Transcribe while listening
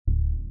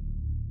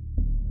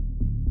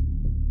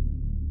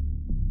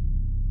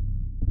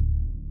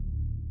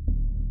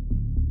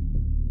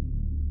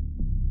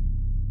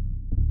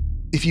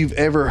If you've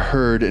ever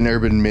heard an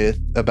urban myth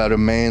about a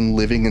man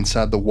living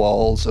inside the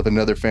walls of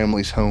another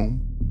family's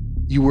home,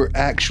 you were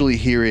actually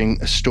hearing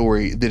a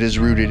story that is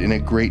rooted in a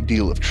great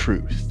deal of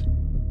truth.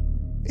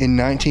 In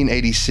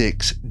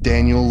 1986,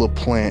 Daniel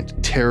LaPlante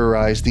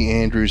terrorized the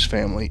Andrews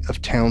family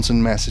of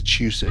Townsend,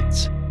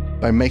 Massachusetts,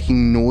 by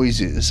making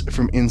noises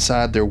from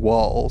inside their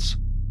walls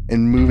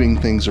and moving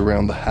things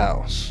around the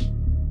house.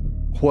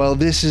 While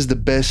this is the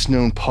best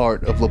known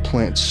part of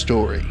LaPlante's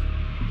story,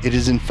 it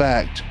is in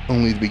fact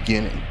only the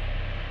beginning.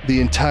 The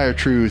entire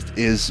truth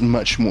is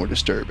much more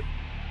disturbing.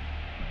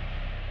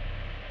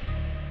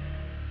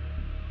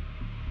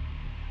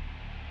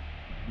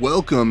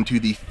 Welcome to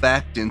the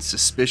Fact and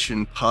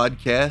Suspicion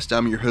podcast.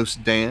 I'm your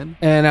host, Dan.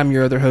 And I'm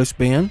your other host,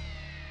 Ben.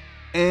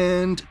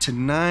 And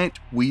tonight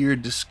we are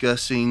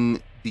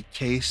discussing the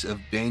case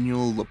of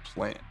Daniel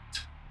LaPlante.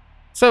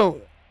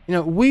 So,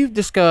 we've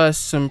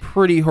discussed some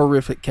pretty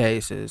horrific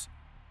cases,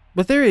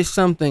 but there is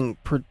something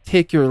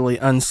particularly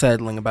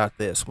unsettling about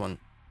this one.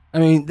 I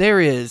mean, there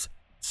is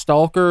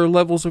stalker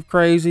levels of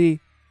crazy,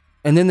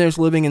 and then there's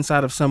living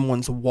inside of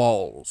someone's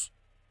walls.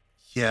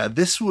 Yeah,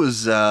 this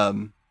was, I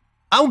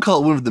would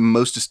call it one of the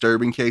most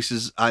disturbing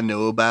cases I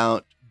know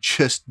about,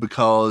 just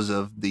because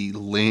of the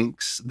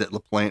lengths that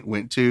LaPlante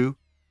went to.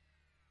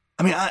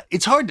 I mean,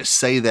 it's hard to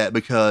say that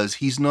because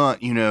he's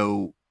not,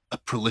 a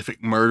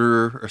prolific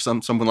murderer or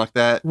someone like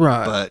that.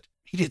 Right. But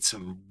he did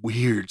some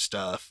weird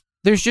stuff.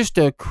 There's just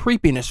a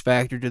creepiness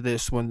factor to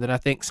this one that I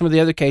think some of the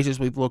other cases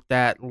we've looked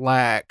at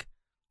lack,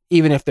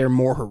 even if they're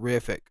more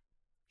horrific.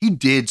 He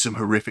did some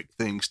horrific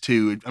things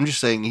too. I'm just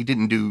saying he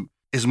didn't do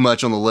as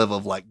much on the level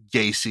of like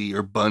Gacy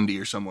or Bundy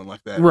or someone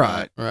like that.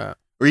 Right.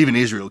 Or even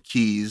Israel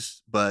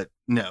Keys, but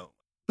no.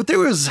 But there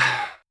was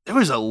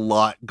a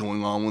lot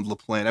going on with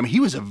LaPlante. I mean,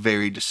 he was a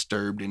very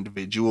disturbed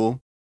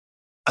individual.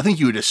 I think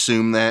you would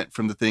assume that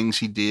from the things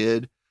he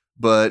did,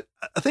 but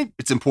I think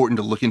it's important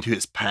to look into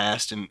his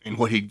past and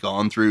what he'd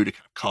gone through to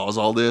kind of cause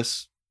all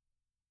this.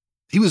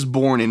 He was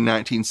born in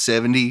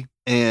 1970,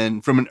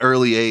 and from an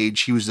early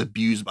age, he was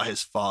abused by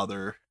his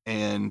father.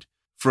 And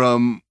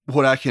from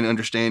what I can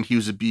understand, he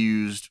was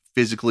abused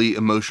physically,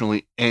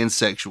 emotionally, and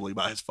sexually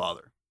by his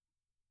father.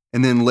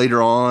 And then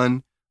later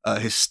on,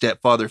 his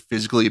stepfather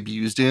physically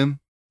abused him.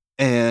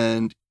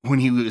 And when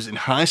he was in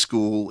high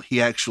school, he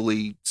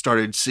actually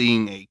started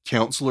seeing a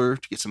counselor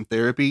to get some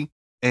therapy.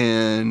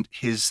 And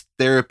his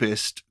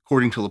therapist,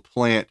 according to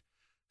LaPlante,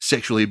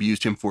 sexually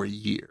abused him for a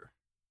year.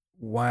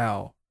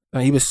 Wow.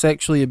 He was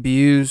sexually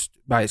abused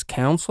by his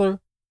counselor?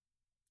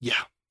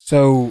 Yeah.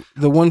 So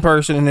the one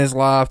person in his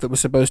life that was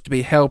supposed to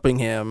be helping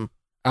him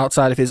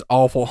outside of his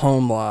awful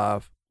home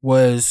life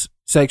was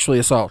sexually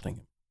assaulting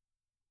him.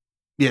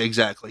 Yeah,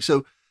 exactly.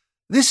 So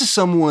this is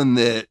someone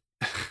that,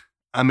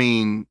 I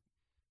mean,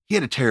 he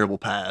had a terrible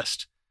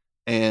past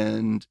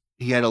and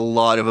he had a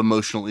lot of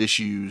emotional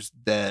issues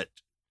that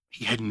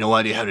he had no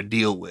idea how to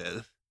deal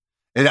with.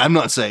 And I'm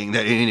not saying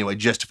that in any way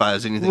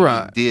justifies anything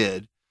he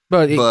did.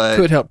 But it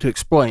could help to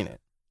explain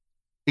it.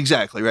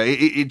 Exactly, right?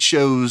 It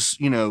shows,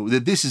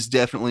 that this is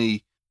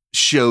definitely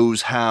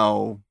shows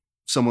how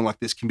someone like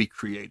this can be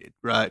created,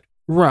 right?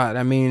 Right.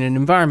 I mean, an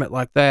environment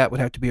like that would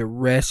have to be a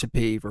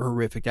recipe for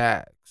horrific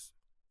acts.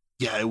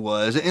 Yeah, it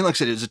was. And like I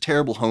said, it was a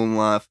terrible home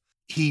life.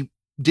 He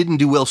didn't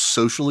do well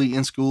socially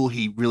in school.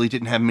 He really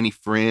didn't have many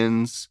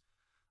friends.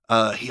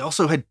 He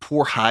also had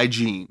poor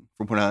hygiene,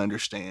 from what I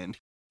understand.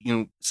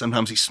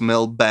 Sometimes he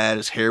smelled bad.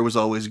 His hair was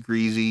always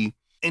greasy.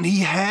 And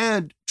he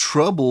had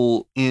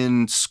trouble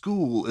in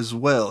school as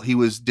well. He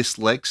was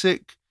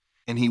dyslexic,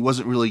 and he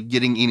wasn't really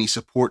getting any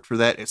support for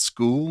that at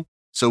school.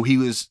 So he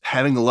was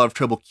having a lot of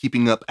trouble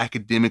keeping up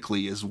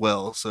academically as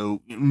well.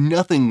 So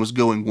nothing was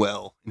going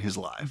well in his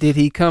life. Did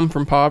he come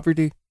from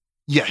poverty?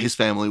 Yeah, his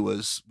family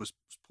was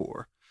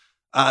poor.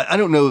 I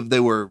don't know if they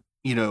were,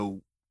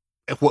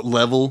 at what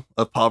level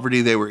of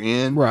poverty they were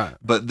in. Right.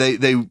 But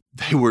they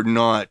were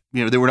not,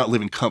 they were not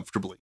living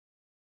comfortably.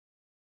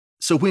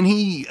 So when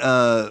he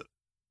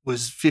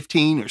was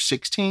 15 or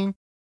 16,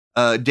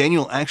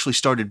 Daniel actually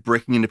started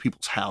breaking into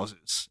people's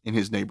houses in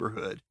his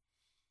neighborhood.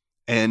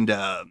 And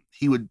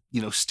he would,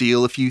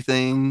 steal a few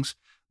things,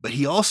 but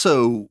he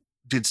also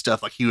did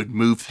stuff like he would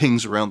move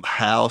things around the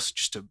house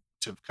just to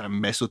kind of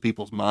mess with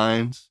people's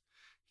minds.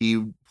 He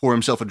would pour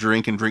himself a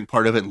drink and drink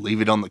part of it and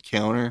leave it on the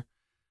counter.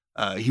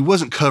 He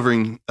wasn't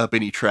covering up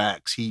any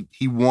tracks.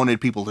 He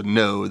wanted people to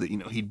know that,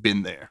 he'd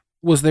been there.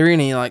 Was there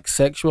any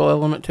sexual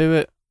element to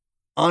it?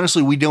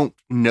 Honestly, we don't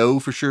know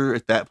for sure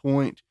at that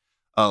point.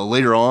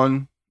 Later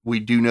on, we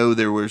do know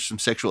there were some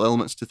sexual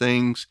elements to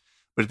things,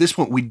 but at this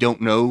point, we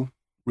don't know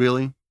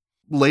really.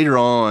 Later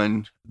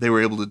on, they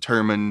were able to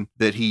determine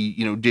that he,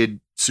 did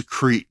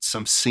secrete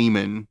some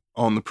semen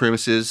on the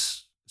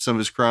premises, some of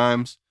his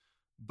crimes,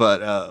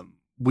 but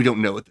we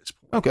don't know at this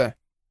point. Okay.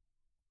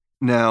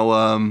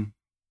 Now,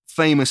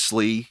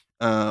 famously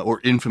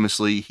or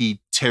infamously, he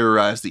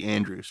terrorized the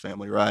Andrews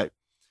family, right?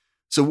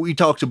 So we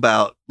talked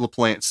about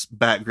LaPlante's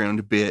background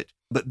a bit,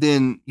 but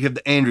then you have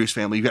the Andrews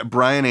family. You've got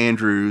Brian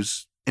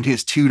Andrews and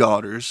his two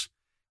daughters.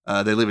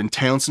 They live in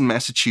Townsend,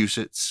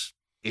 Massachusetts.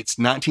 It's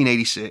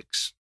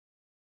 1986.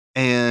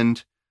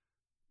 And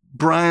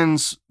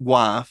Brian's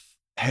wife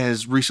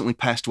has recently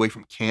passed away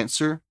from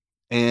cancer.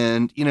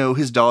 And,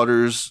 his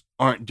daughters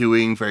aren't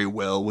doing very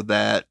well with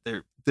that.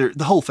 The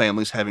whole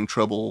family's having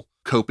trouble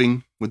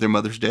coping with their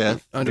mother's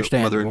death.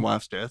 Understandable. Mother and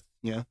wife's death.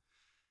 Yeah.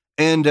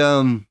 And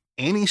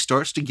Annie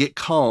starts to get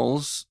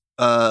calls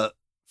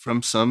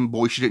from some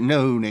boy she didn't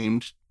know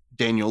named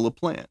Daniel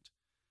LaPlante.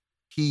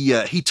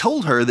 He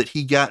told her that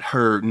he got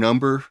her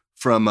number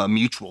from a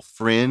mutual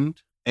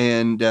friend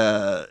and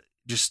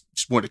just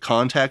wanted to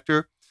contact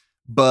her.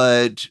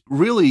 But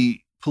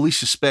really, police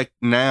suspect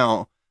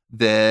now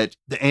that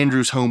the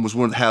Andrews home was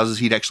one of the houses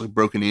he'd actually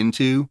broken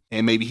into,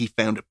 and maybe he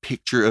found a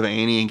picture of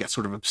Annie and got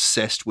sort of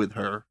obsessed with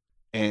her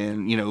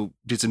and,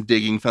 did some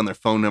digging, found their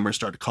phone number, and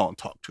started to call and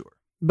talk to her.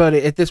 But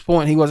at this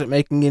point, he wasn't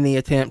making any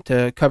attempt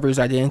to cover his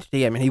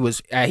identity. I mean,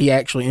 he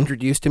actually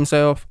introduced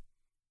himself.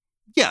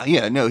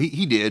 Yeah, no,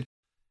 he did.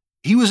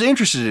 He was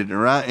interested in her,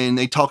 right? And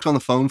they talked on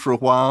the phone for a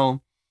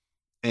while,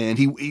 and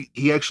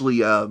he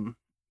actually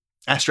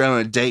asked her out on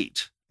a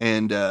date,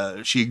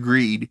 and she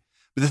agreed.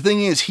 But the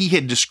thing is, he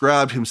had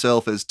described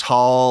himself as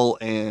tall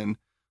and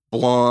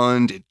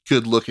blonde and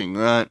good looking,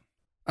 right?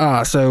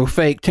 So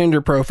fake Tinder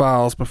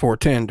profiles before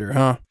Tinder,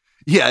 huh?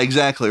 Yeah,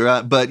 exactly,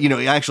 right. But,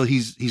 actually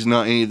he's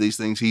not any of these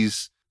things.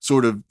 He's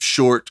sort of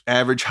short,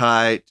 average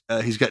height.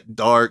 He's got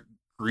dark,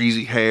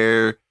 greasy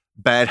hair,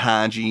 bad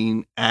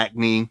hygiene,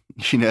 acne,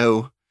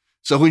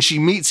 So when she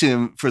meets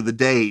him for the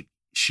date,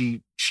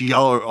 she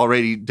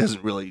already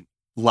doesn't really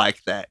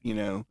like that,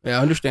 Yeah,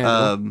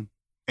 understandable.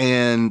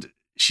 And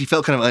she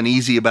felt kind of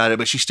uneasy about it,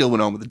 but she still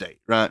went on with the date,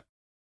 right?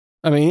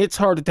 I mean, it's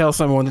hard to tell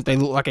someone that they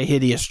look like a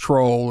hideous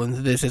troll and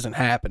this isn't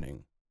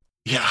happening.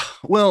 Yeah,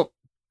 well,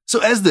 so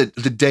as the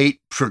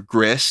date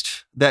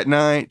progressed that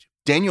night,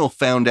 Daniel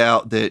found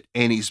out that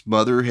Annie's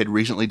mother had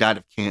recently died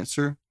of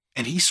cancer,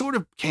 and he sort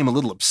of became a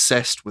little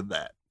obsessed with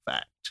that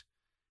fact.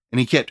 And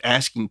he kept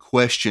asking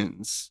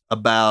questions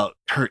about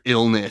her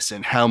illness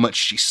and how much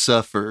she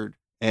suffered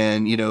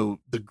and,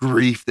 the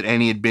grief that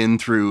Annie had been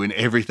through and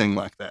everything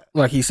like that.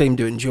 Like he seemed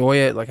to enjoy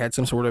it, like had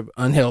some sort of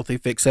unhealthy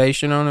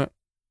fixation on it.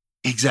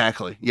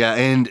 Exactly. Yeah.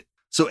 And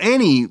so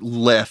Annie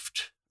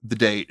left the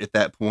date at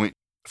that point.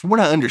 From what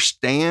I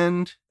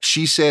understand,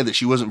 she said that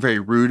she wasn't very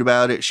rude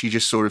about it. She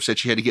just sort of said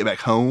she had to get back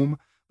home,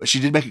 but she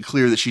did make it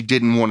clear that she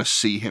didn't want to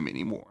see him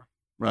anymore.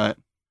 Right.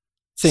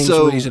 Seems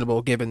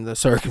reasonable given the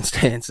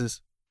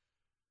circumstances.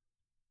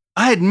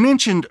 I had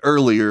mentioned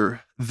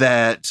earlier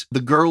that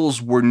the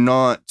girls were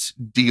not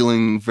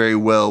dealing very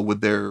well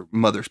with their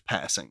mother's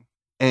passing.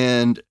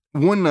 And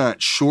one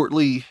night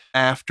shortly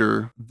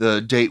after the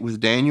date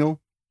with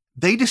Daniel,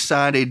 they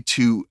decided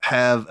to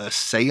have a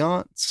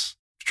seance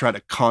to try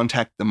to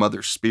contact the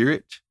mother's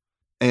spirit.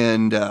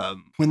 And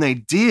when they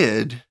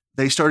did,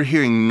 they started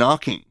hearing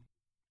knocking,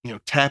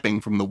 tapping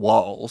from the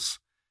walls.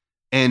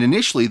 And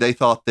initially they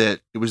thought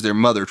that it was their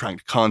mother trying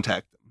to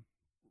contact them.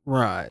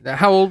 Right. Now,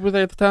 how old were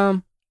they at the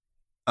time?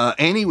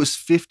 Annie was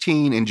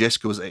 15 and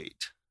Jessica was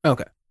 8.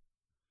 Okay.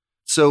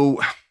 So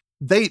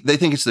they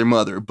think it's their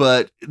mother,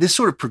 but this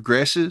sort of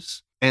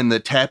progresses and the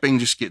tapping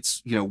just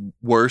gets,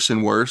 worse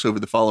and worse over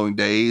the following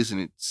days, and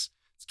it's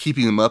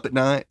keeping them up at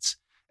nights,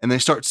 and they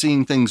start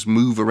seeing things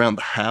move around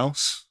the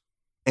house.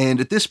 And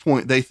at this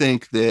point, they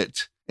think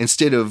that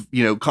instead of,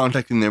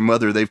 contacting their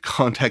mother, they've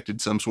contacted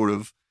some sort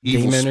of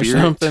evil demon spirit,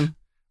 or something.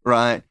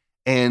 Right?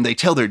 And they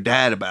tell their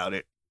dad about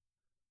it.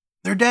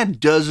 Their dad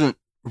doesn't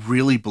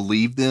really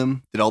believe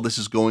them that all this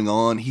is going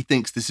on. He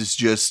thinks this is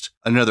just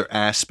another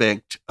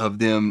aspect of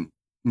them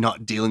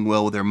not dealing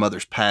well with their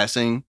mother's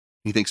passing.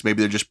 He thinks maybe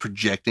they're just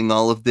projecting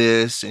all of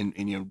this and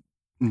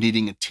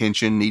needing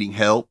attention, needing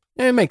help.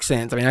 Yeah, it makes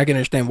sense. I mean, I can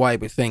understand why he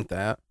would think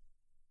that.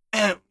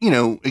 And,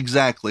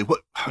 exactly.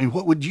 What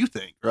would you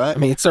think, right? I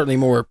mean, it's certainly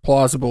more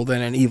plausible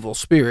than an evil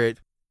spirit.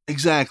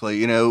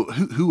 Exactly.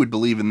 Who would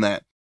believe in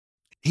that?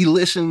 He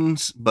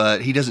listens,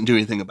 but he doesn't do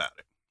anything about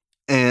it.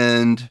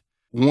 And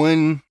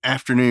one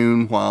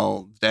afternoon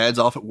while Dad's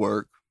off at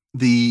work,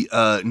 the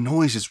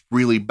noise is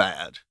really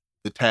bad,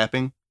 the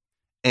tapping,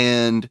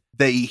 and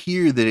they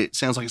hear that it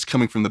sounds like it's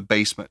coming from the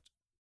basement.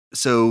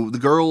 So the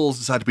girls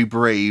decide to be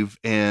brave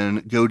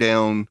and go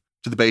down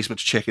to the basement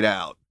to check it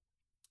out.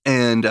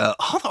 And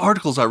all the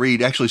articles I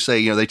read actually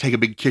say, they take a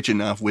big kitchen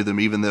knife with them,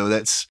 even though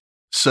that's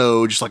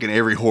so just like in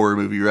every horror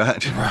movie,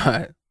 right?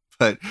 Right.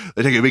 But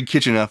they take a big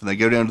kitchen knife and they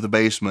go down to the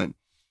basement,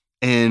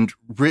 and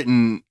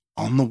written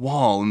on the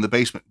wall in the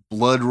basement,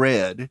 blood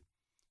red,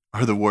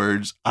 are the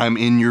words, "I'm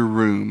in your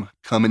room.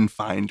 Come and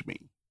find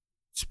me."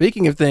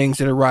 Speaking of things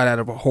that are right out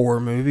of a horror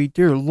movie,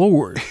 dear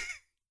Lord.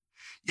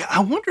 Yeah,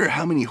 I wonder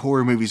how many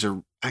horror movies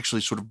are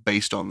actually sort of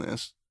based on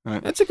this.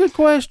 Right? That's a good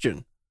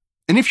question.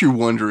 And if you're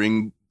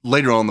wondering,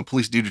 later on, the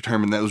police do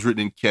determine that was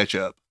written in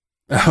ketchup.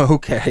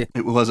 Okay.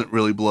 It wasn't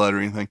really blood or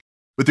anything.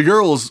 But the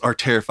girls are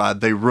terrified.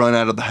 They run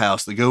out of the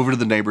house. They go over to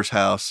the neighbor's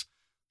house.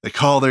 They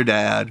call their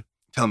dad,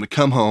 tell him to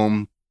come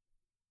home.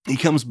 He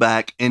comes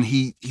back, and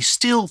he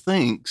still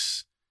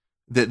thinks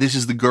that this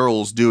is the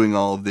girls doing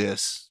all of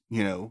this,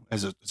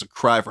 as a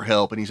cry for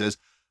help. And he says,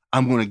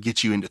 "I'm going to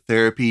get you into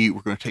therapy.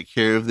 We're going to take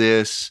care of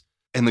this.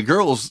 And the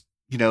girls,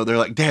 they're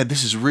like, Dad,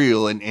 this is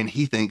real. And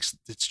he thinks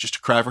it's just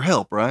a cry for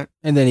help, right?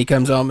 And then he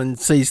comes home and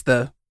sees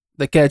the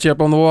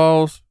ketchup on the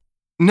walls.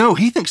 No,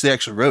 he thinks they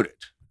actually wrote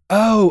it.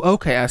 Oh,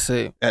 okay, I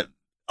see. At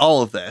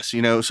all of this,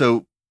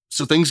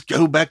 so things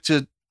go back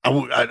to,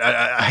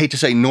 I hate to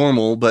say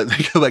normal, but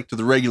they go back to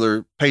the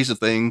regular pace of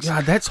things.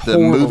 God, that's the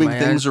horrible, moving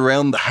man. things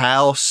around the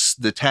house,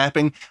 the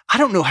tapping. I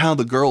don't know how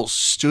the girls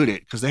stood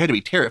it because they had to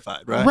be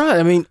terrified, right? Right.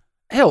 I mean,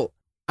 hell,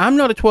 I'm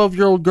not a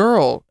 12-year-old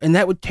girl, and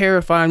that would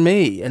terrify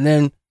me. And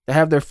then to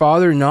have their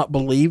father not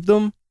believe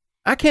them,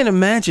 I can't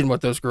imagine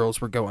what those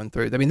girls were going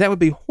through. I mean, that would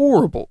be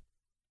horrible.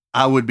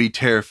 I would be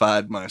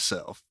terrified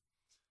myself.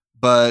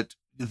 But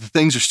the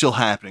things are still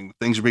happening.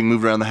 Things are being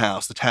moved around the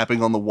house, the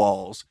tapping on the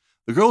walls.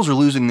 The girls are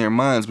losing their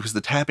minds because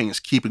the tapping is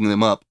keeping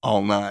them up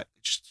all night.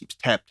 It just keeps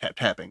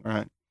tapping,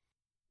 right?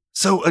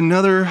 So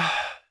another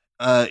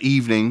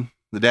evening,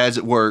 the dad's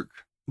at work.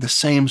 The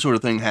same sort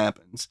of thing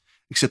happens,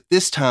 except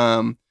this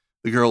time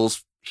the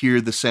girls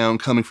hear the sound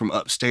coming from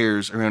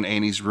upstairs around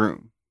Annie's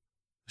room.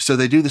 So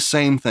they do the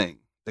same thing.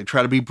 They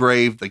try to be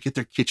brave. They get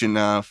their kitchen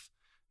knife.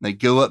 They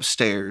go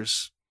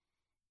upstairs.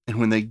 And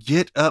when they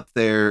get up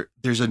there,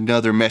 there's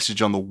another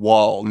message on the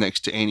wall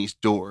next to Annie's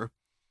door.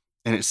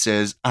 And it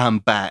says, I'm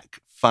back.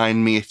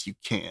 Find me if you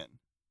can.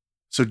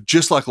 So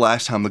just like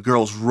last time, the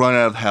girls run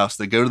out of the house.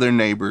 They go to their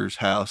neighbor's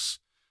house.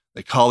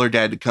 They call their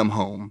dad to come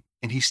home.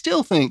 And he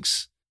still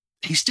thinks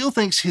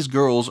his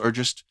girls are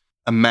just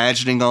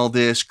imagining all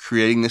this,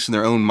 creating this in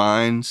their own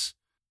minds.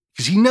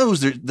 Because he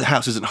knows the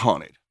house isn't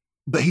haunted.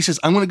 But he says,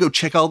 I'm going to go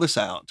check all this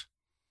out.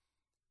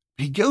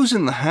 He goes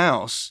in the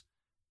house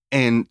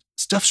and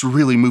stuff's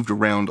really moved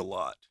around a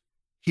lot.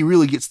 He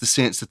really gets the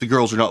sense that the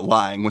girls are not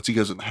lying once he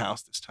goes in the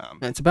house this time.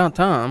 It's about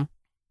time.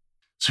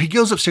 So he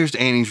goes upstairs to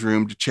Annie's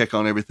room to check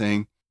on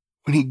everything.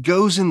 When he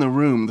goes in the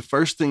room, the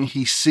first thing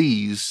he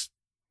sees,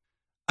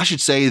 I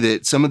should say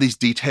that some of these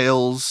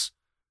details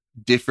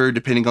differ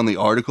depending on the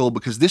article,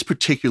 because this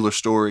particular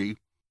story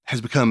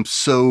has become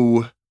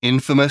so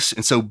infamous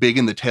and so big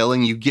in the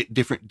telling, you get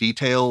different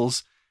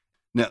details.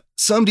 Now,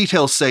 some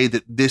details say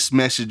that this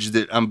message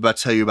that I'm about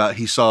to tell you about,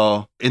 he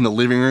saw in the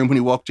living room when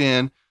he walked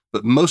in,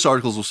 but most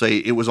articles will say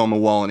it was on the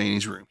wall in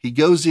Annie's room. He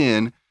goes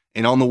in,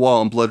 and on the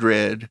wall in blood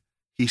red,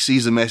 he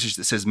sees a message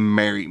that says,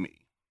 marry me.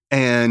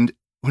 And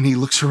when he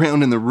looks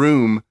around in the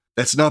room,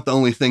 that's not the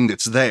only thing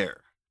that's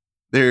there.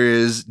 There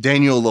is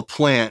Daniel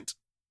LaPlante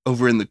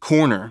over in the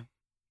corner.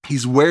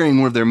 He's wearing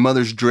one of their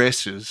mother's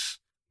dresses,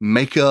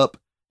 makeup,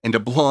 and a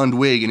blonde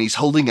wig, and he's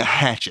holding a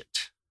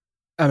hatchet.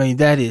 I mean,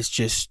 that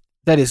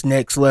is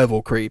next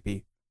level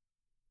creepy.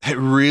 It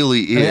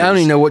really is. I don't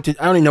even know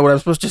what I'm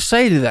supposed to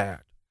say to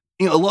that.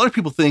 A lot of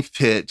people think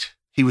that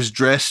he was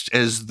dressed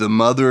as the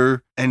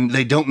mother, and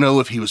they don't know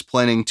if he was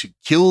planning to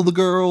kill the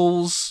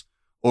girls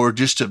or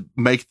just to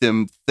make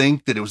them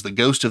think that it was the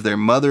ghost of their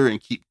mother and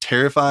keep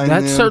terrifying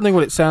them. That's certainly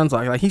what it sounds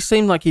like. Like, he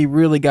seemed like he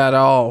really got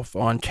off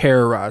on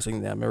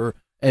terrorizing them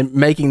and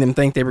making them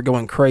think they were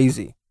going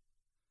crazy.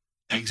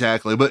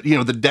 Exactly. But,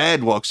 the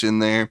dad walks in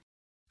there.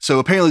 So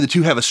apparently the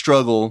two have a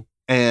struggle,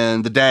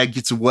 and the dad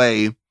gets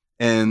away,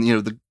 and,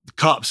 the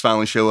cops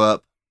finally show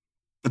up.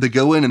 They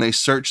go in and they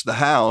search the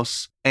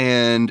house,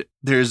 and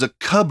there's a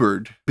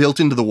cupboard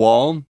built into the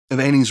wall of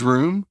Annie's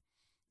room,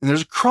 and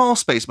there's a crawl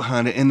space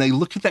behind it, and they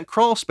look at that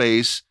crawl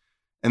space,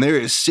 and there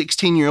is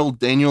 16-year-old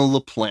Daniel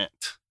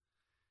LaPlante.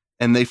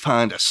 And they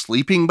find a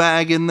sleeping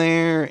bag in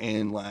there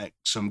and like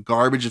some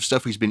garbage of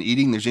stuff he's been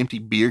eating. There's empty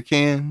beer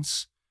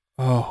cans.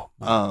 Oh.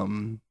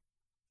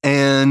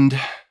 And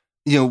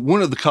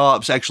one of the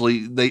cops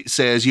actually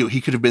says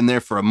he could have been there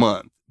for a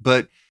month,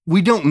 but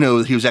we don't know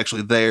that he was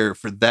actually there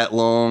for that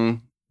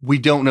long. We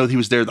don't know that he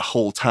was there the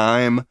whole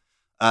time.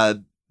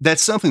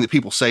 That's something that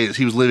people say is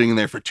he was living in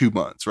there for 2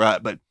 months,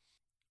 right? But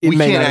it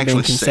may not have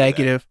been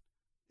consecutive.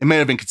 It may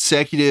have been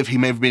consecutive. He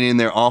may have been in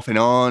there off and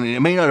on, and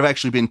it may not have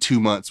actually been 2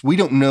 months. We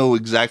don't know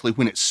exactly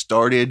when it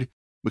started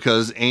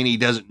because Annie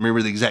doesn't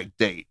remember the exact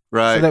date,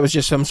 right? So that was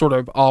just some sort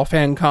of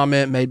offhand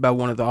comment made by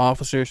one of the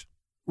officers?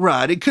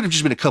 Right. It could have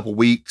just been a couple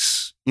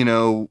weeks,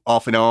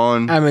 off and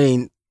on. I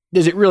mean,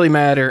 does it really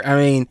matter? I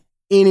mean,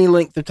 any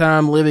length of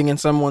time living in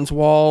someone's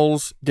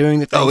walls, doing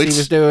the things he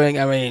was doing,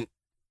 I mean...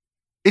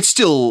 It's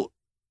still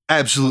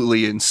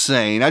absolutely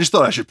insane. I just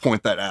thought I should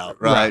point that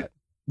out, right?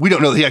 We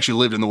don't know that he actually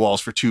lived in the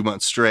walls for 2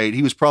 months straight.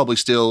 He was probably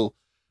still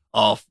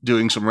off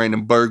doing some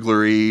random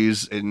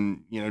burglaries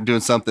and,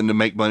 doing something to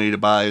make money to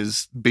buy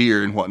his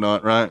beer and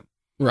whatnot, right?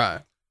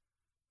 Right.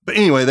 But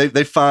anyway,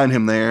 they find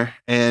him there,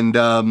 and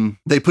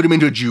they put him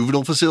into a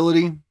juvenile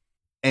facility,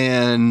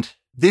 and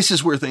this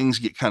is where things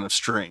get kind of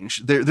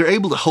strange. They're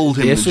able to hold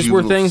him in a juvenile facility. This is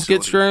where things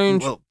get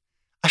strange? Well,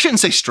 I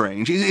shouldn't say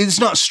strange. It's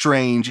not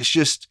strange. It's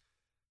just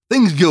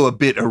things go a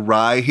bit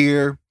awry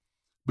here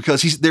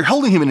because they're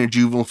holding him in a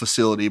juvenile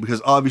facility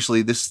because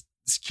obviously this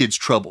kid's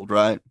troubled,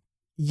 right?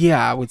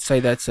 Yeah, I would say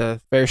that's a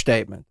fair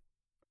statement.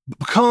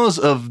 Because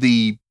of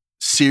the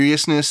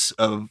seriousness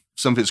of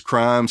some of his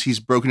crimes, he's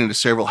broken into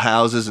several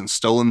houses and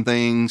stolen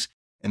things.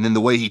 And then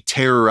the way he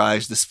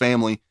terrorized this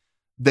family,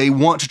 they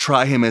want to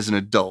try him as an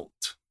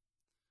adult.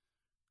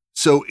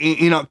 So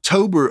in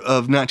October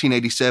of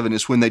 1987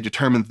 is when they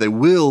determined they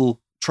will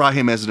try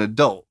him as an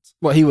adult.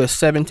 Well, he was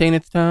 17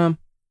 at the time?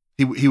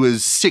 He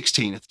was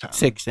 16 at the time.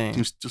 16. He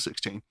was still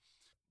 16.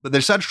 But they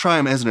decided to try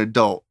him as an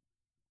adult.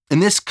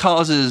 And this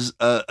causes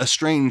a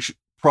strange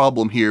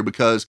problem here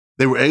because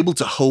they were able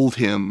to hold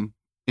him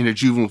in a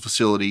juvenile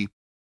facility,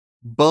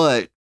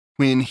 but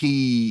when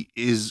he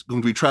is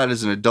going to be tried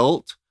as an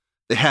adult,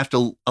 they have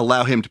to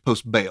allow him to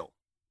post bail,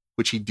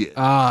 which he did.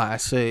 Ah, I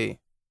see.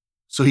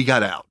 So he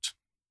got out.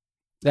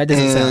 That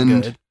doesn't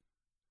sound good.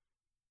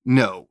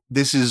 No,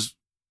 this is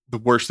the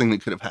worst thing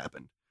that could have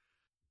happened.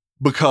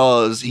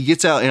 Because he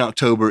gets out in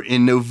October.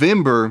 In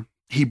November,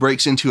 he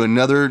breaks into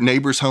another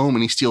neighbor's home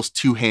and he steals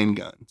 2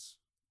 handguns.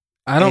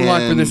 I don't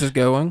like where this is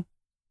going.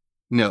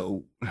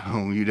 No,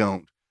 you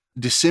don't.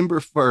 December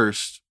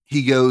 1st,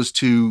 he goes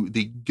to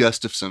the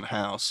Gustafson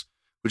house,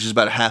 which is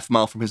about a half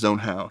mile from his own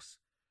house.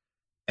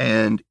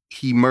 And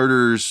he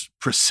murders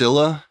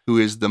Priscilla, who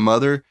is the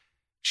mother.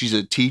 She's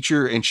a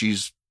teacher and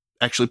she's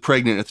actually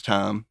pregnant at the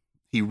time.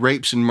 He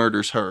rapes and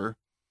murders her.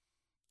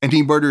 And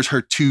he murders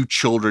her 2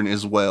 children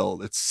as well.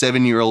 That's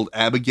 7-year-old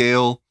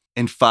Abigail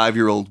and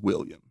 5-year-old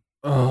William.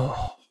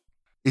 Oh.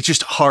 It's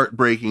just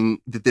heartbreaking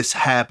that this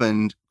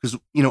happened because,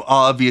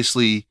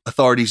 obviously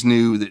authorities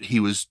knew that he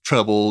was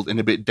troubled and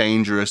a bit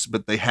dangerous,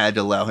 but they had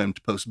to allow him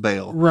to post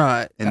bail.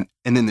 Right. And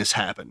then this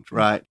happened,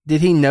 right? Did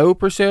he know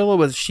Priscilla?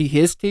 Was she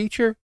his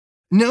teacher?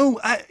 No,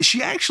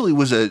 she actually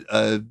was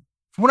from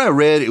what I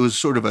read, it was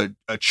sort of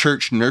a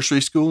church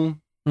nursery school.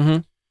 Mm-hmm.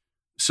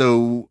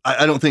 So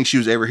I don't think she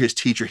was ever his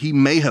teacher. He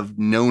may have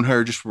known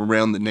her just from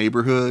around the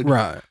neighborhood.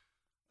 Right.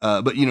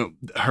 But,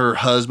 her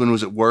husband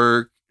was at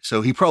work.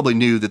 So he probably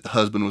knew that the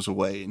husband was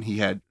away and he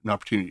had an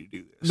opportunity to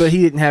do this. But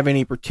he didn't have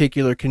any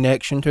particular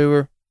connection to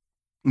her?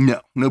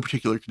 No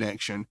particular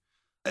connection.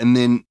 And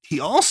then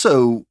he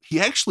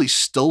actually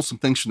stole some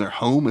things from their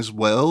home as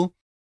well.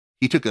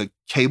 He took a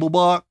cable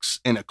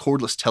box and a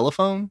cordless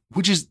telephone,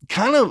 which is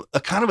kind of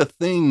a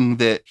thing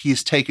that he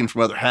has taken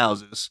from other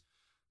houses.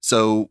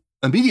 So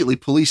immediately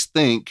police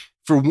think,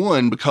 for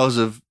one, because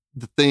of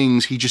the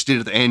things he just did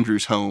at the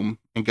Andrews home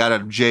and got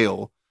out of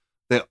jail,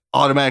 that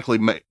automatically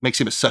makes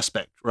him a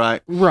suspect,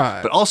 right?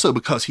 Right. But also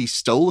because he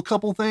stole a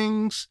couple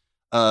things,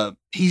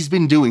 he's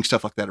been doing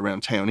stuff like that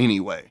around town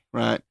anyway,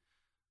 right?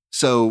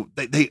 So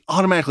they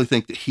automatically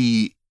think that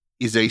he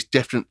is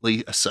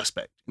definitely a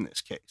suspect in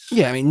this case.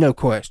 Yeah, I mean, no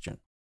question.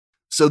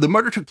 So the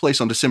murder took place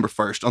on December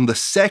 1st. On the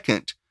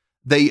 2nd,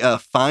 they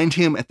find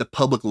him at the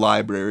public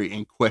library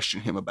and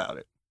question him about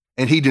it.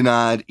 And he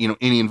denied,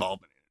 any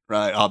involvement in it,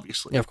 right?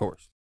 Obviously. Yeah, of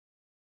course.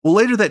 Well,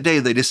 later that day,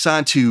 they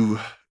decide to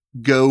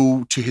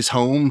go to his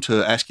home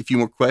to ask a few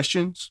more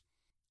questions.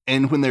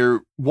 And when they're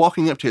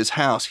walking up to his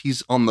house,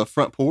 he's on the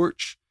front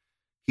porch.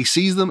 He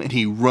sees them and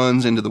he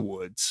runs into the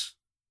woods.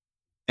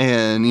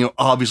 And,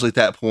 obviously at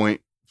that point,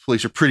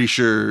 police are pretty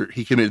sure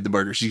he committed the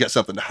murder. So he's got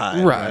something to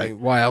hide. Right.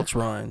 Why else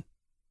run?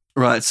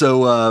 Right.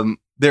 So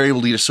they're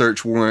able to get a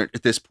search warrant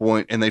at this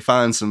point, and they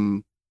find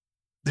some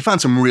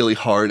really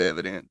hard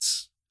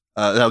evidence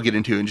that I'll get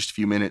into in just a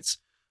few minutes.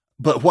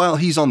 But while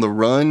he's on the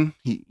run,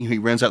 he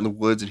runs out in the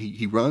woods and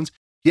he runs.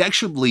 He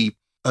actually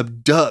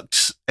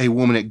abducts a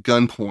woman at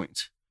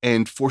gunpoint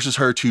and forces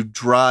her to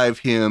drive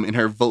him in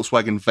her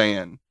Volkswagen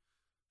van.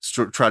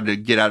 Tried to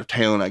get out of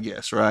town, I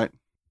guess, right?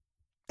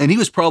 And he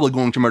was probably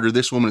going to murder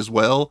this woman as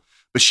well,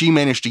 but she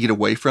managed to get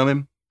away from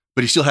him.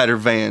 But he still had her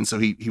van, so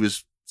he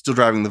was still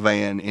driving the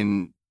van,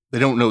 and they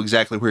don't know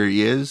exactly where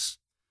he is.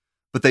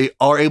 But they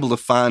are able to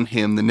find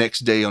him the next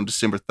day on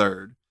December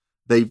 3rd.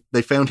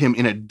 They found him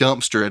in a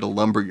dumpster at a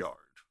lumber yard.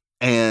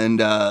 And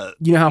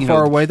you know how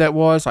far away that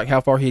was? Like how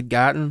far he had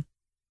gotten?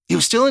 He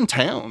was still in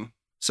town.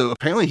 So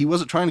apparently he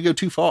wasn't trying to go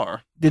too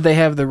far. Did they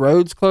have the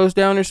roads closed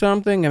down or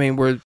something? I mean,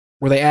 were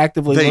they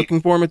actively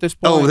looking for him at this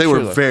point? Oh, they were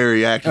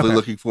very actively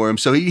looking for him.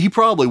 So he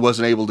probably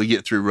wasn't able to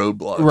get through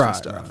roadblocks and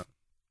stuff.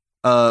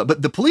 Right.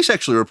 But the police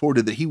actually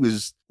reported that he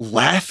was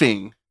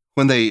laughing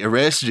when they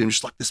arrested him,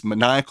 just like this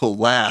maniacal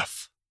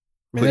laugh.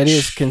 I mean, that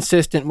is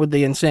consistent with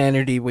the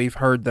insanity we've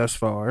heard thus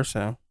far,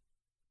 so.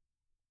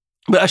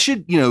 But I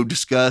should,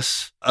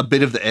 discuss a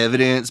bit of the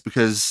evidence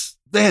because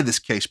they had this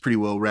case pretty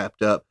well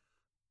wrapped up.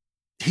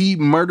 He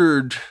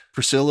murdered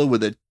Priscilla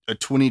with a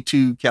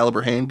 .22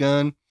 caliber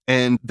handgun,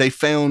 and they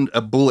found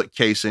a bullet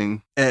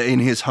casing in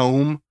his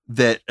home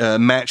that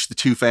matched the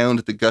 2 found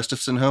at the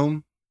Gustafson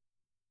home.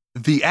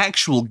 The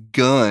actual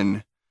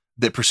gun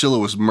that Priscilla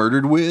was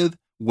murdered with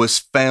was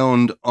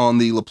found on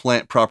the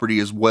LaPlante property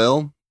as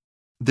well.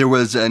 There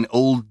was an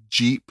old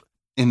Jeep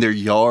in their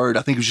yard.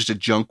 I think it was just a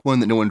junk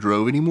one that no one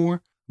drove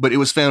anymore, but it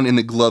was found in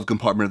the glove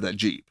compartment of that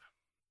Jeep.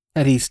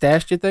 Had he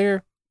stashed it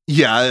there?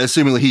 Yeah,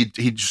 assumingly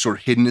he'd just sort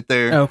of hidden it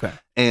there. Okay.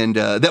 And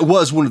that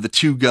was one of the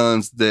 2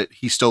 guns that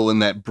he stole in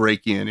that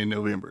break-in in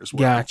November as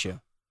well.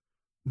 Gotcha.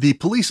 The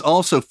police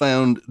also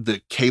found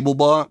the cable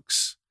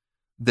box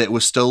that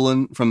was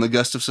stolen from the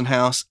Gustafson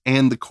house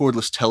and the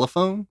cordless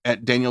telephone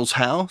at Daniel's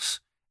house.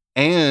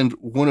 And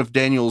one of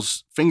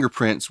Daniel's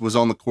fingerprints was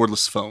on the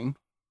cordless phone.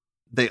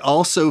 They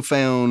also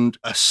found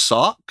a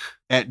sock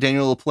at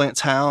Daniel LaPlante's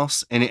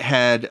house, and it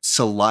had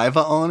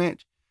saliva on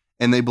it,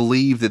 and they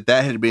believe that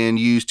that had been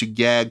used to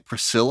gag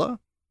Priscilla.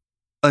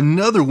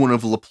 Another one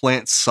of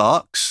LaPlante's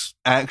socks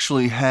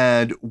actually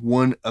had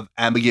one of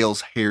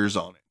Abigail's hairs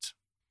on it.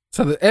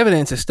 So the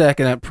evidence is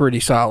stacking up pretty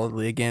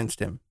solidly against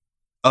him.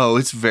 Oh,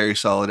 it's very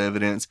solid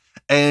evidence.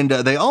 And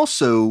they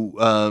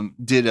also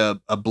did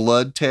a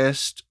blood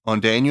test on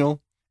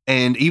Daniel.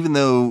 And even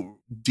though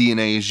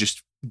DNA is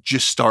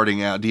just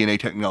starting out, DNA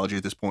technology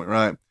at this point,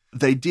 right?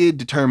 They did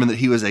determine that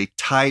he was a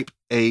type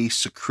A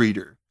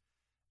secretor.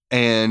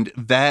 And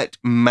that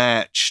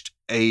matched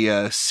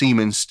a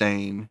semen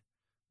stain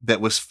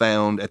that was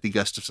found at the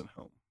Gustafson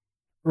home.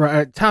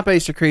 Right. Type A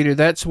secretor,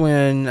 that's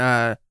when,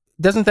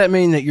 doesn't that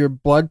mean that your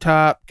blood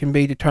type can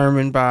be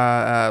determined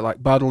by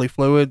like bodily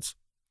fluids?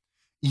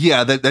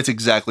 Yeah, that's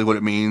exactly what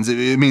it means.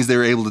 It means they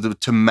were able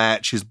to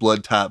match his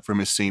blood type from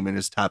his semen,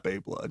 his type A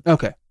blood.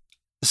 Okay.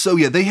 So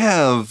yeah, they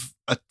have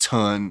a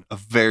ton of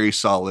very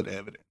solid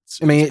evidence.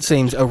 I mean, it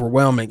seems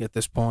overwhelming at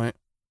this point.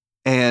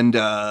 And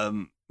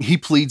he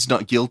pleads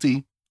not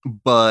guilty,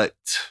 but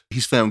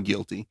he's found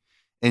guilty.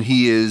 And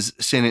he is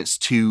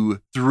sentenced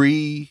to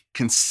 3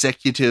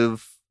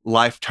 consecutive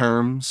life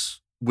terms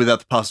without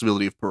the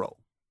possibility of parole.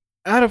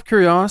 Out of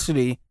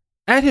curiosity,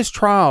 at his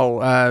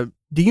trial,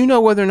 do you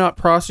know whether or not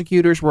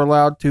prosecutors were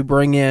allowed to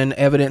bring in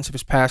evidence of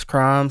his past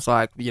crimes,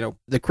 like,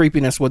 the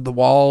creepiness with the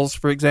walls,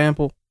 for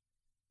example?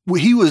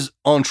 Well, he was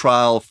on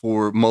trial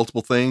for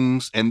multiple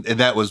things, and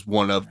that was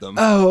one of them.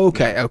 Oh,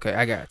 okay, okay,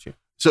 I got you.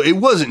 So it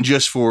wasn't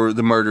just for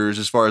the murders,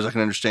 as far as I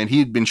can understand. He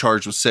had been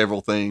charged with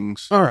several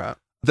things. All right.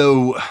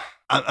 Though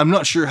I'm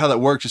not sure how that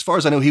works. As far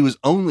as I know, he was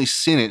only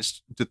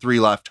sentenced to 3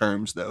 life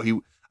terms, though.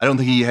 I don't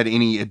think he had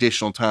any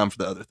additional time for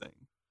the other thing.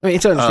 I mean,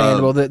 it's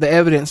understandable that the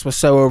evidence was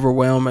so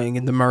overwhelming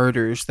in the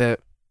murders that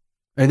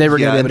they were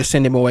going to be able to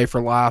send him away for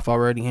life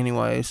already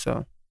anyway.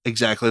 So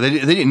exactly, they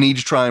didn't need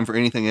to try him for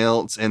anything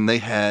else, and they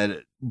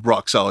had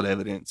rock solid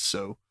evidence.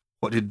 So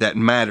what did that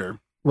matter?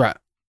 Right.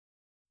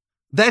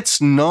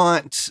 That's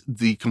not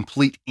the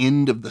complete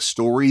end of the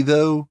story,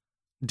 though.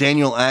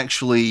 Daniel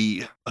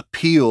actually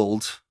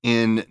appealed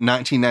in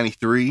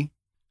 1993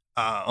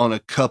 on a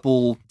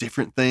couple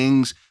different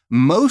things.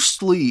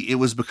 Mostly it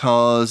was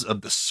because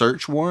of the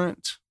search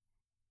warrant.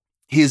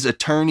 His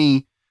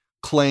attorney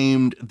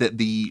claimed that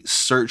the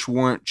search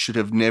warrant should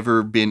have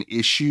never been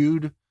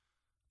issued.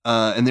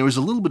 And there was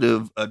a little bit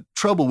of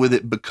trouble with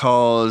it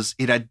because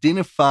it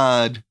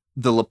identified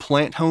the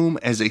LaPlante home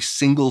as a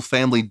single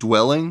family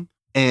dwelling.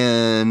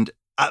 And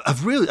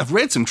I've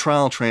read some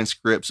trial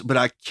transcripts, but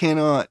I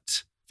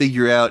cannot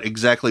figure out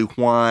exactly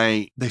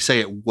why they say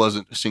it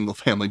wasn't a single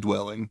family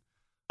dwelling.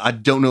 I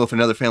don't know if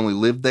another family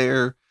lived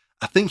there.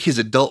 I think his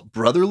adult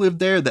brother lived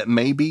there. That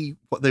may be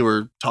what they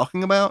were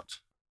talking about.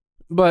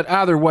 But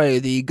either way,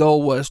 the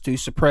goal was to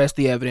suppress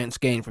the evidence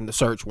gained from the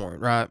search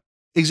warrant, right?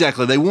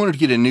 Exactly. They wanted to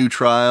get a new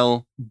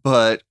trial,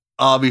 but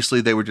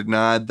obviously they were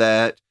denied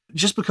that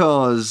just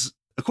because,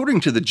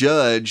 according to the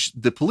judge,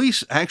 the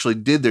police actually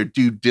did their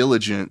due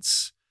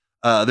diligence.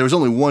 There was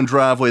only one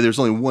driveway. There's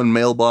only one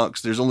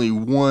mailbox. There's only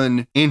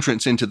one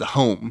entrance into the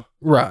home.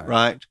 Right.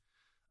 Right.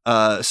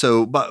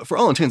 But for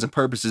all intents and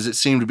purposes, it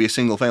seemed to be a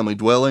single family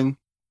dwelling.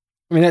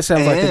 I mean, that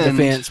sounds like the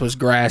defense was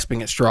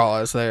grasping at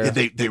straws there.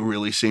 They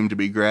really seem to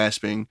be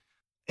grasping.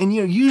 And,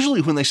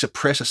 usually when they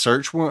suppress a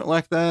search warrant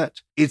like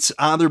that, it's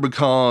either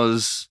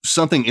because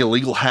something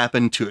illegal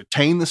happened to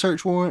obtain the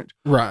search warrant,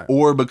 right,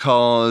 or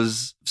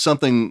because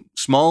something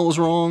small was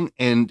wrong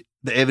and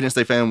the evidence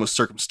they found was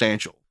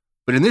circumstantial.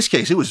 But in this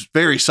case, it was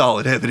very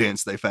solid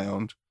evidence they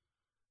found.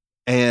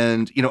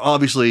 And,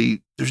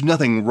 obviously there's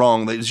nothing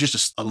wrong. There's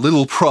just a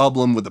little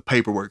problem with the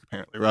paperwork,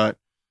 apparently, right?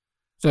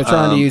 So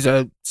trying to use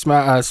a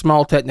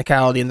small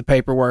technicality in the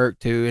paperwork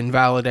to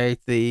invalidate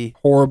the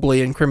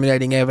horribly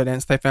incriminating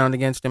evidence they found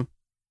against him?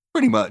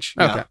 Pretty much,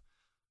 yeah.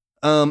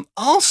 Okay.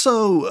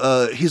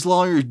 Also, his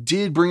lawyer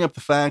did bring up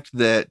the fact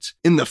that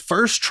in the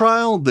first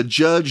trial, the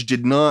judge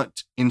did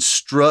not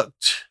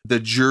instruct the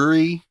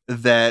jury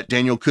that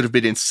Daniel could have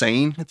been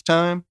insane at the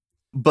time.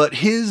 But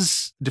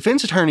his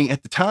defense attorney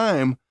at the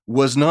time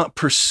was not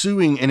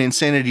pursuing an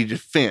insanity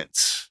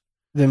defense.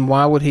 Then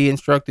why would he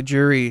instruct the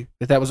jury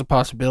that was a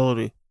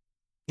possibility?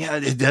 Yeah,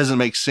 it doesn't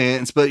make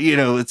sense, but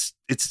it's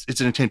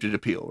an attempted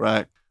appeal,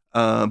 right?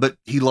 But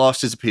he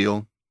lost his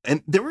appeal.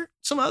 And there were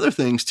some other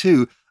things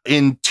too.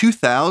 In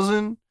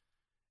 2000,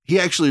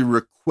 he actually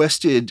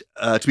requested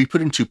to be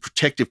put into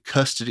protective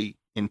custody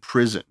in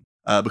prison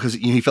because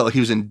he felt like he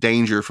was in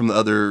danger from the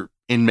other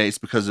inmates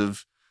because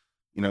of,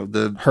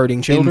 the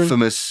hurting children,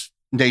 infamous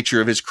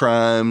nature of his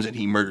crimes, and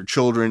he murdered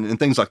children and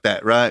things like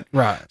that, right?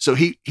 Right. So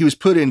he was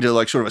put into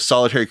like sort of a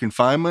solitary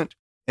confinement,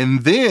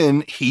 and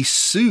then he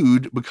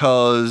sued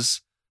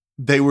because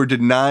they were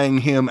denying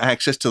him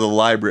access to the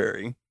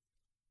library.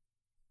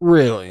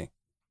 Really?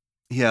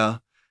 Yeah.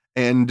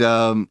 And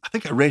I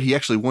think I read he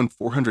actually won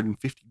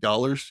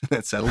 $450 in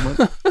that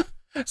settlement.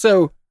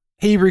 So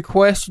he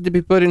requested to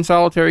be put in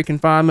solitary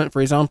confinement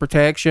for his own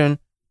protection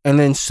and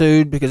then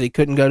sued because he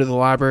couldn't go to the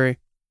library?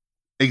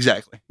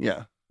 Exactly.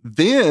 Yeah.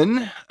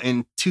 Then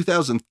in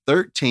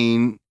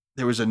 2013,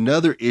 there was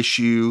another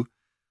issue.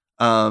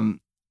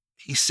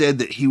 He said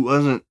that he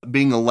wasn't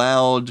being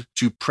allowed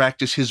to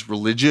practice his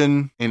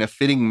religion in a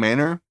fitting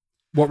manner.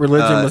 What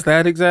religion was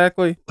that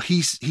exactly?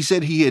 He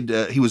said he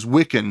was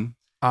Wiccan,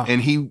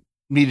 and he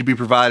needed to be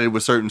provided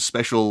with certain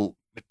special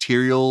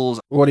materials.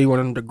 What, do you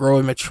want him to grow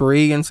him a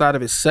tree inside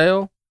of his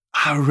cell?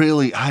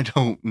 I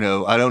don't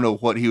know. I don't know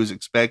what he was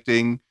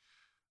expecting,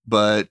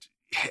 but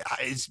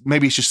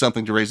maybe it's just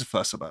something to raise a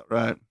fuss about,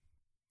 right?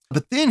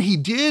 But then he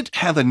did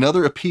have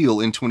another appeal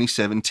in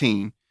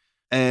 2017.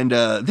 And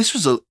this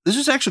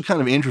was actually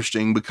kind of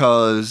interesting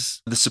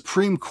because the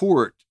Supreme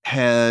Court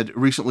had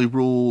recently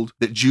ruled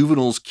that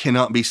juveniles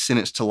cannot be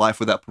sentenced to life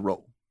without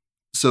parole.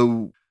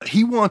 So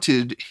he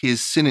wanted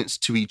his sentence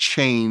to be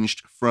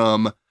changed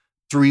from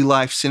 3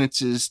 life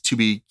sentences to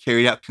be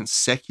carried out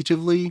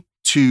consecutively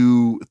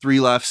to 3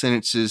 life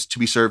sentences to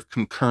be served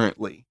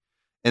concurrently.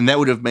 And that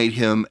would have made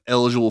him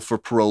eligible for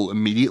parole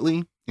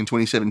immediately in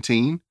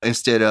 2017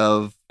 instead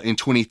of in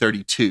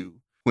 2032,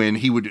 when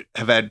he would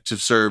have had to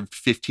serve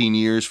 15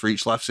 years for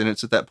each life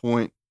sentence at that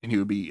point, and he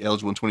would be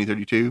eligible in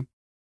 2032.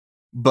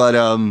 But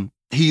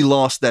he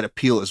lost that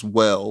appeal as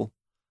well.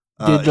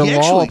 Did the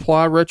law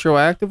apply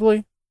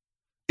retroactively?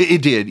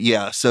 It did,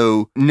 yeah.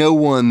 So no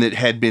one that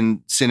had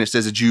been sentenced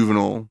as a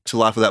juvenile to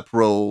life without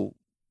parole,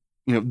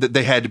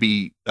 they had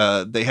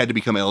to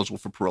become eligible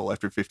for parole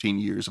after 15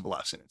 years of a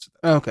life sentence.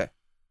 Okay.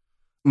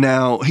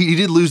 Now, he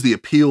did lose the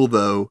appeal,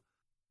 though.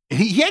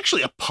 He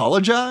actually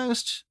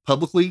apologized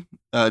publicly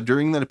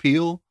during that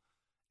appeal.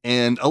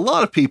 And a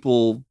lot of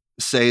people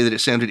say that it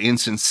sounded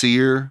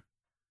insincere.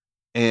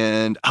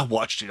 And I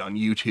watched it on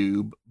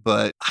YouTube,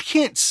 but I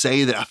can't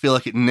say that I feel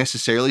like it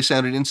necessarily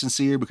sounded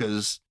insincere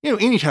because,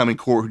 anytime in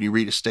court when you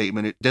read a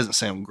statement, it doesn't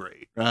sound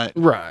great, right?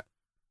 Right.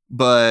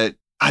 But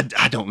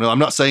I don't know. I'm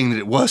not saying that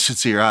it was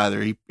sincere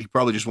either. He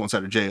probably just wants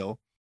out of jail.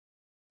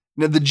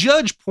 Now, the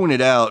judge pointed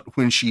out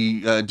when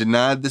she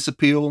denied this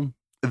appeal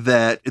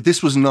that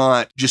this was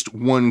not just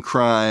one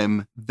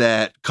crime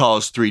that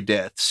caused 3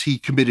 deaths. He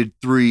committed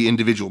 3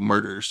 individual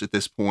murders at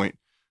this point.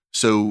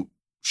 So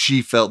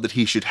she felt that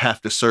he should have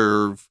to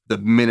serve the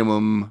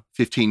minimum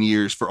 15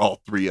 years for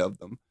all 3 of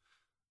them.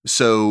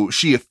 So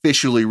she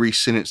officially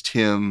resentenced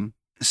him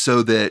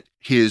so that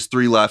his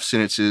 3 life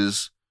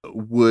sentences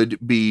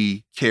would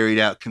be carried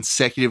out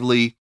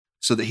consecutively,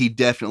 so that he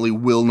definitely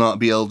will not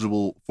be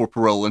eligible for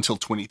parole until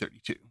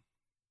 2032.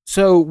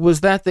 So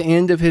was that the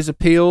end of his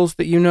appeals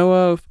that you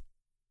know of?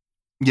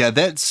 Yeah,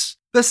 that's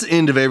the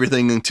end of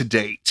everything to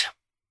date.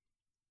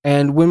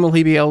 And when will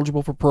he be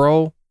eligible for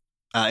parole?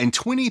 In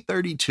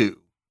 2032.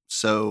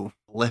 So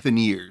 11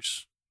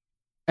 years.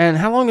 And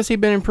how long has he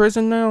been in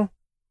prison now?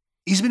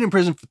 He's been in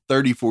prison for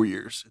 34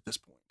 years at this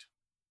point.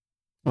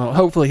 Well,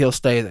 hopefully he'll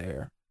stay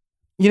there.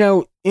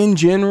 In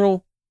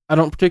general, I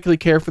don't particularly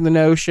care for the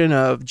notion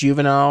of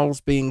juveniles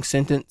being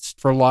sentenced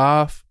for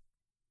life,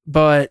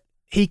 but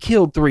he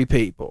killed 3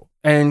 people.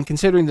 And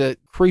considering the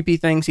creepy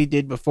things he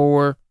did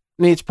before,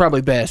 it's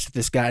probably best if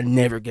this guy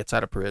never gets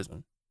out of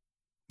prison.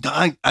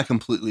 I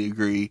completely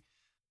agree.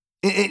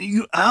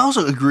 And I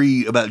also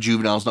agree about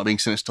juveniles not being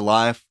sentenced to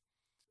life,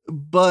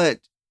 but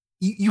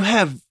you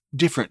have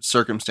different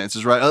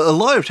circumstances, right? A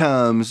lot of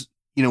times,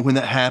 when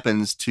that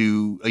happens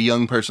to a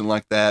young person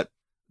like that,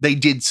 they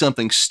did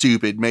something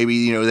stupid.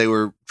 Maybe, they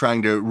were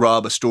trying to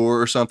rob a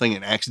store or something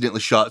and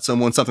accidentally shot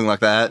someone, something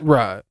like that.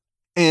 Right.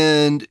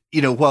 And,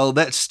 while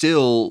that's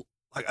still,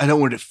 I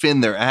don't want to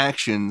defend their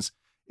actions,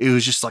 it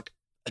was just like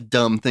a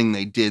dumb thing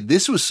they did.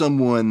 This was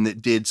someone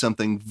that did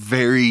something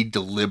very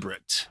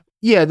deliberate.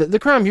 Yeah, the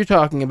crime you're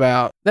talking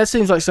about, that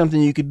seems like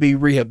something you could be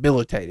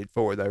rehabilitated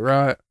for, though,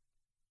 right?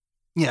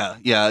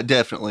 Yeah,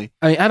 definitely.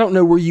 I don't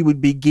know where you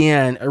would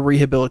begin a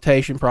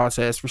rehabilitation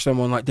process for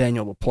someone like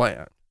Daniel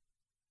LaPlante.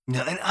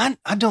 No, and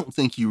I don't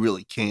think you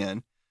really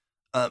can.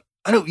 I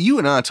know you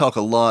and I talk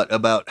a lot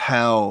about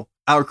how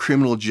our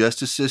criminal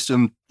justice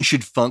system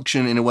should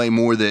function in a way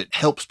more that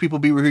helps people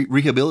be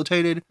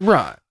rehabilitated.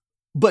 Right.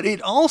 But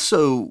it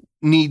also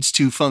needs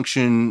to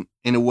function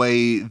in a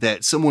way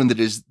that someone that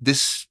is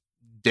this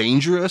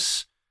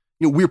dangerous,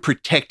 we're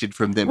protected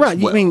from them as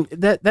well. I mean,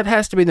 that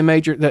has to be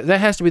that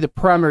has to be the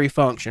primary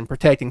function,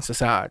 protecting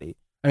society.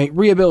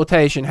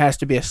 Rehabilitation has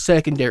to be a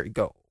secondary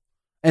goal,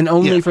 and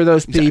only for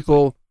those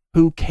people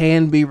who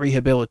can be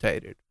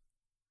rehabilitated.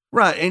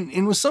 Right.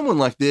 And with someone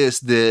like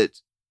this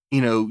that,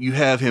 you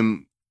have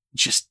him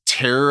just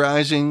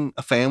terrorizing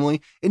a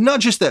family, and not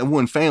just that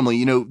one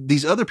family,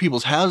 these other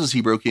people's houses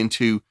he broke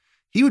into,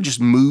 he would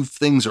just move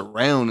things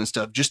around and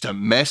stuff just to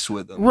mess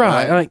with them.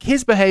 Right. Like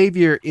his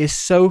behavior is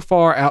so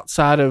far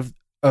outside of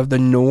the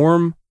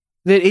norm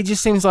that it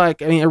just seems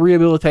like, a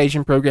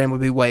rehabilitation program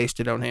would be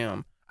wasted on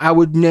him. I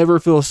would never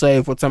feel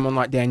safe with someone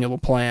like Daniel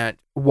LaPlante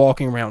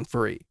walking around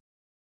free.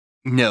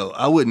 No,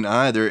 I wouldn't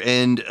either.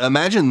 And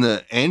imagine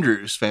the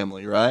Andrews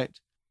family, right?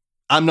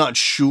 I'm not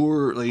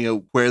sure,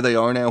 where they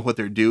are now, what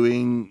they're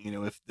doing,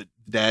 if the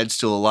dad's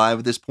still alive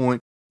at this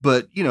point.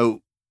 But,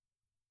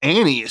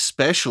 Annie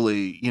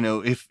especially,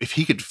 if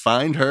he could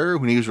find her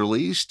when he was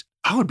released,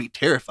 I would be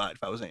terrified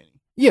if I was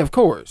Annie. Yeah, of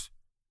course.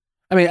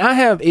 I mean, I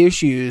have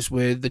issues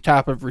with the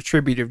type of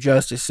retributive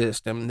justice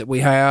system that we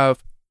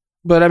have,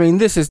 but I mean,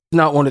 this is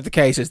not one of the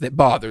cases that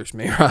bothers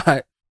me,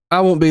 right?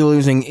 I won't be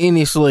losing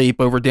any sleep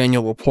over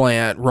Daniel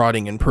LaPlante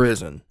rotting in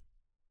prison.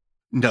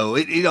 No,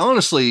 it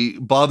honestly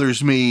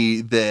bothers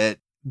me that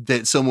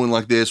someone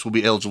like this will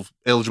be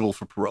eligible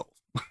for parole.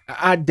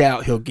 I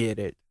doubt he'll get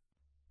it.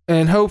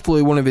 And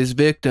hopefully one of his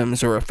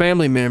victims or a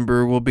family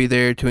member will be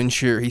there to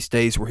ensure he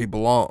stays where he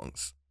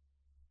belongs.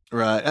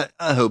 Right.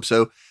 I hope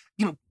so.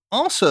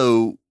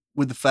 Also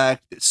with the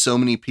fact that so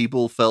many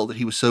people felt that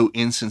he was so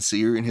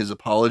insincere in his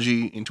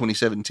apology in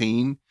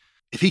 2017,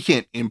 if he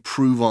can't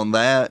improve on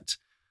that,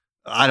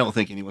 I don't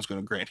think anyone's going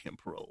to grant him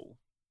parole.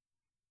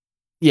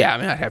 Yeah, I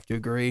mean, I'd have to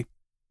agree.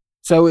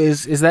 So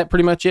is that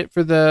pretty much it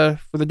for the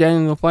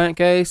Daniel LaPlante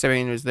case? I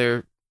mean, is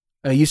there,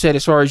 you said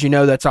as far as you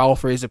know, that's all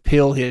for his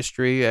appeal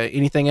history.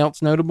 Anything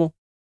else notable?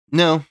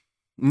 No,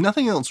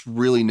 nothing else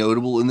really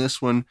notable in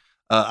this one.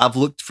 I've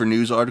looked for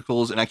news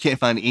articles and I can't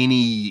find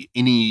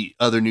any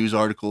other news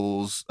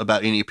articles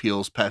about any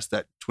appeals past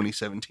that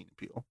 2017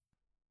 appeal.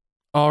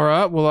 All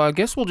right. Well, I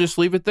guess we'll just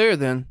leave it there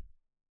then.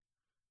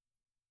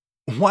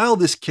 While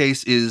this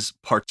case is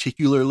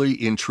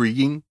particularly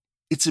intriguing,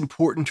 it's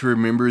important to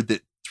remember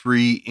that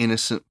 3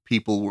 innocent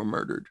people were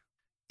murdered.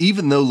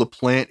 Even though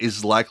LaPlante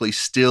is likely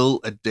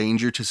still a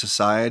danger to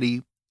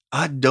society,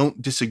 I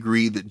don't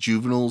disagree that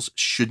juveniles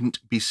shouldn't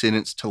be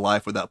sentenced to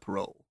life without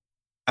parole.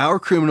 Our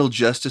criminal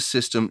justice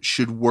system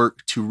should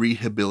work to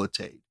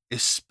rehabilitate,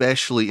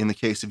 especially in the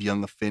case of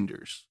young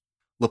offenders.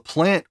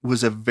 LaPlante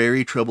was a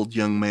very troubled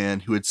young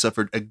man who had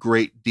suffered a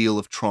great deal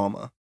of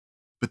trauma,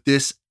 but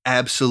this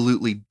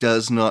absolutely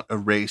does not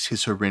erase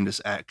his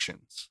horrendous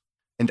actions.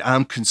 And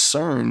I'm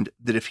concerned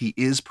that if he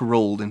is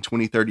paroled in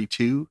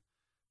 2032,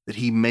 that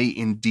he may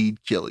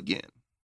indeed kill again.